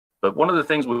But one of the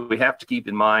things we have to keep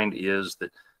in mind is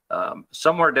that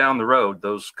somewhere down the road,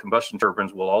 those combustion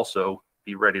turbines will also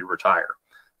be ready to retire.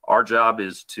 Our job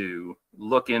is to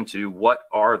look into what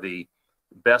are the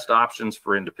best options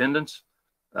for independence,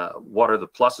 what are the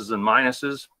pluses and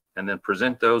minuses, and then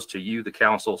present those to you, the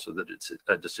council, so that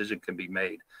a decision can be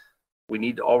made. We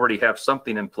need to already have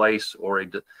something in place, or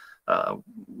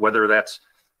whether that's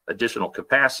additional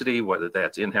capacity, whether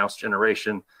that's in-house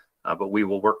generation, but we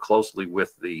will work closely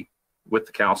with the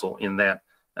council in that,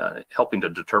 helping to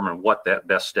determine what that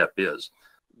best step is.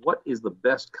 What is the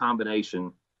best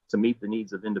combination to meet the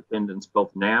needs of independence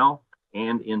both now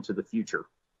and into the future?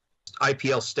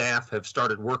 IPL staff have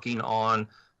started working on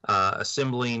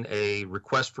assembling a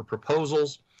request for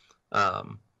proposals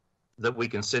that we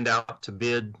can send out to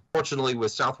bid. Fortunately,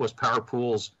 with Southwest Power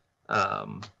Pool's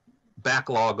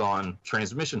backlog on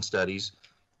transmission studies,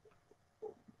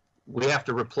 we have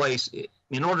to replace,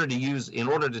 in order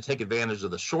to take advantage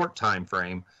of the short time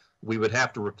frame, we would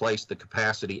have to replace the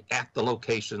capacity at the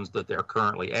locations that they're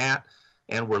currently at,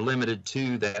 and we're limited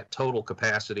to that total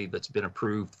capacity that's been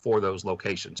approved for those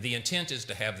locations. The intent is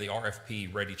to have the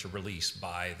RFP ready to release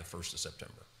by the 1st of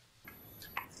September.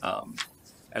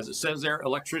 As it says there,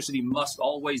 electricity must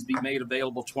always be made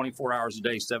available 24 hours a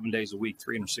day, 7 days a week,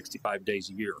 365 days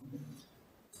a year.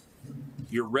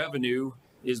 Your revenue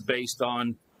is based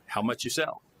on how much you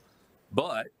sell.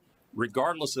 But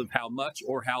regardless of how much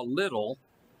or how little,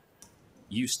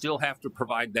 you still have to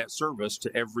provide that service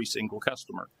to every single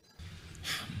customer.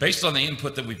 Based on the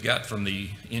input that we've got from the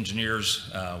engineers,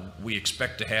 we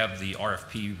expect to have the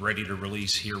RFP ready to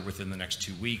release here within the next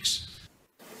 2 weeks.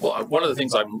 Well, one of the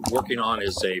things I'm working on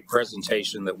is a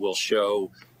presentation that will show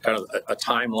kind of a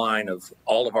timeline of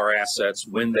all of our assets,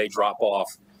 when they drop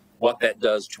off, what that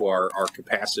does to our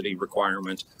capacity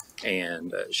requirement,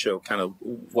 and show kind of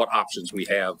what options we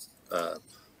have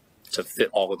to fit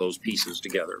all of those pieces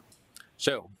together.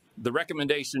 So the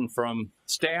recommendation from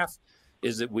staff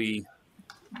is that we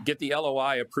get the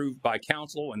LOI approved by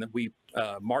council, and that we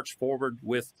march forward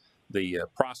with the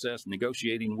process,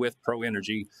 negotiating with Pro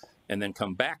Energy, and then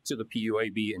come back to the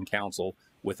PUAB and council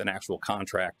with an actual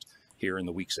contract here in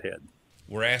the weeks ahead.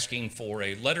 We're asking for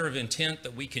a letter of intent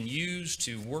that we can use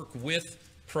to work with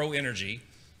Pro Energy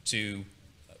to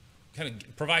kind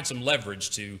of provide some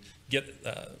leverage to get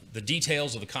the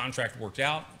details of the contract worked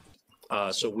out.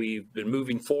 So we've been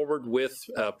moving forward with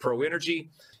Pro Energy,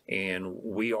 and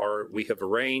we have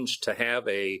arranged to have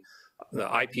the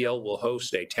IPL will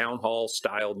host a town hall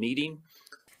style meeting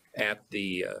at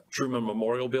the Truman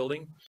Memorial Building.